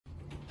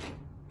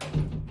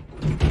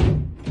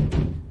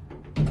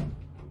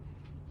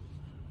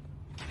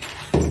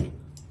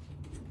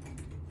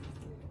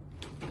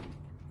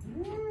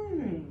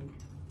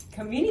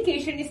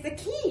Communication is the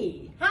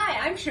key. Hi,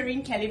 I'm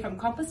Shireen Kelly from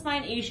Compass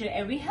Mind Asia,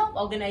 and we help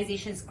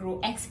organizations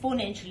grow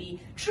exponentially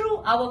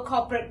through our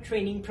corporate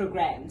training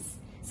programs.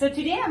 So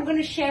today I'm going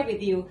to share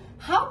with you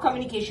how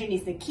communication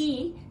is the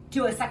key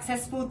to a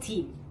successful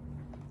team.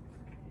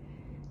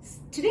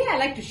 Today I'd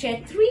like to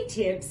share 3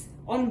 tips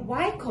on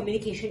why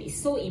communication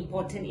is so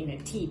important in a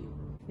team.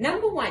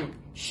 Number 1,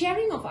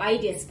 sharing of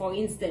ideas. For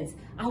instance,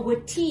 our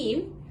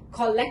team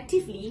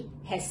collectively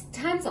has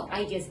tons of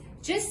ideas.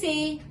 Just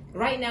say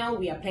right now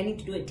we are planning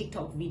to do a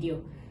TikTok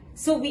video.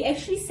 So we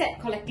actually sat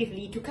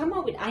collectively to come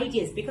up with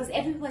ideas because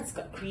everyone's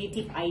got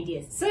creative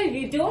ideas. So if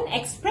you don't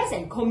express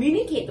and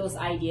communicate those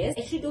ideas,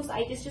 actually those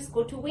ideas just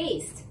go to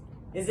waste,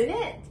 isn't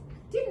it?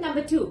 Tip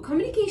number 2,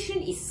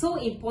 communication is so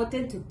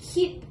important to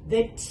keep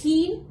the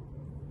team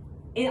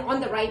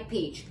on the right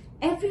page.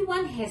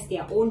 Everyone has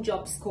their own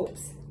job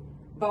scopes.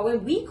 But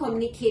when we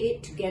communicate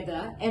it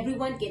together,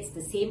 everyone gets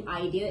the same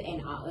idea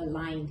and are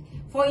aligned.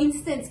 For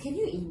instance, can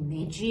you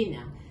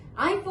imagine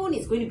iPhone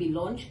is going to be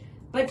launched,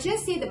 but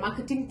just say the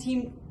marketing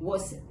team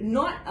was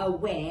not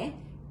aware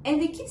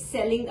and they keep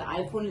selling the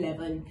iPhone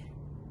 11.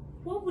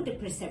 What would the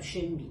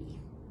perception be?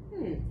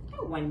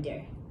 I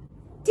wonder.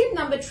 Tip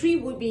number 3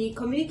 would be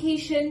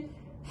communication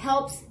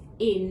helps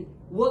in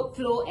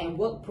workflow and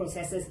work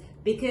processes,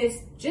 because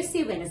just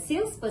say when a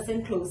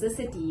salesperson closes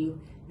a deal,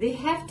 they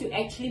have to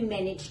actually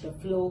manage the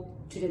flow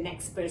to the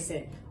next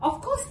person.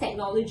 Of course,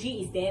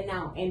 technology is there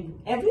now and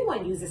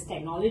everyone uses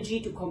technology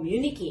to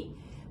communicate.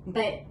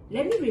 But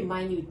let me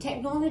remind you,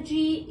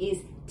 technology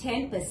is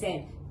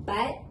 10%,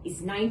 but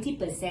it's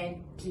 90%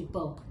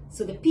 people.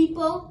 So the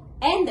people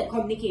and the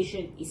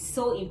communication is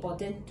so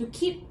important to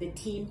keep the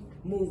team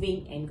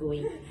moving and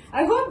going.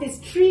 I hope these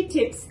 3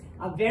 tips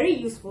are very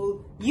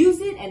useful. Use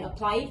it and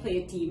apply it for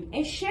your team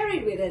and share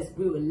it with us.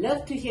 We would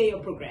love to hear your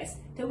progress.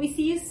 Till we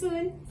see you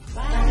soon.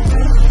 Bye.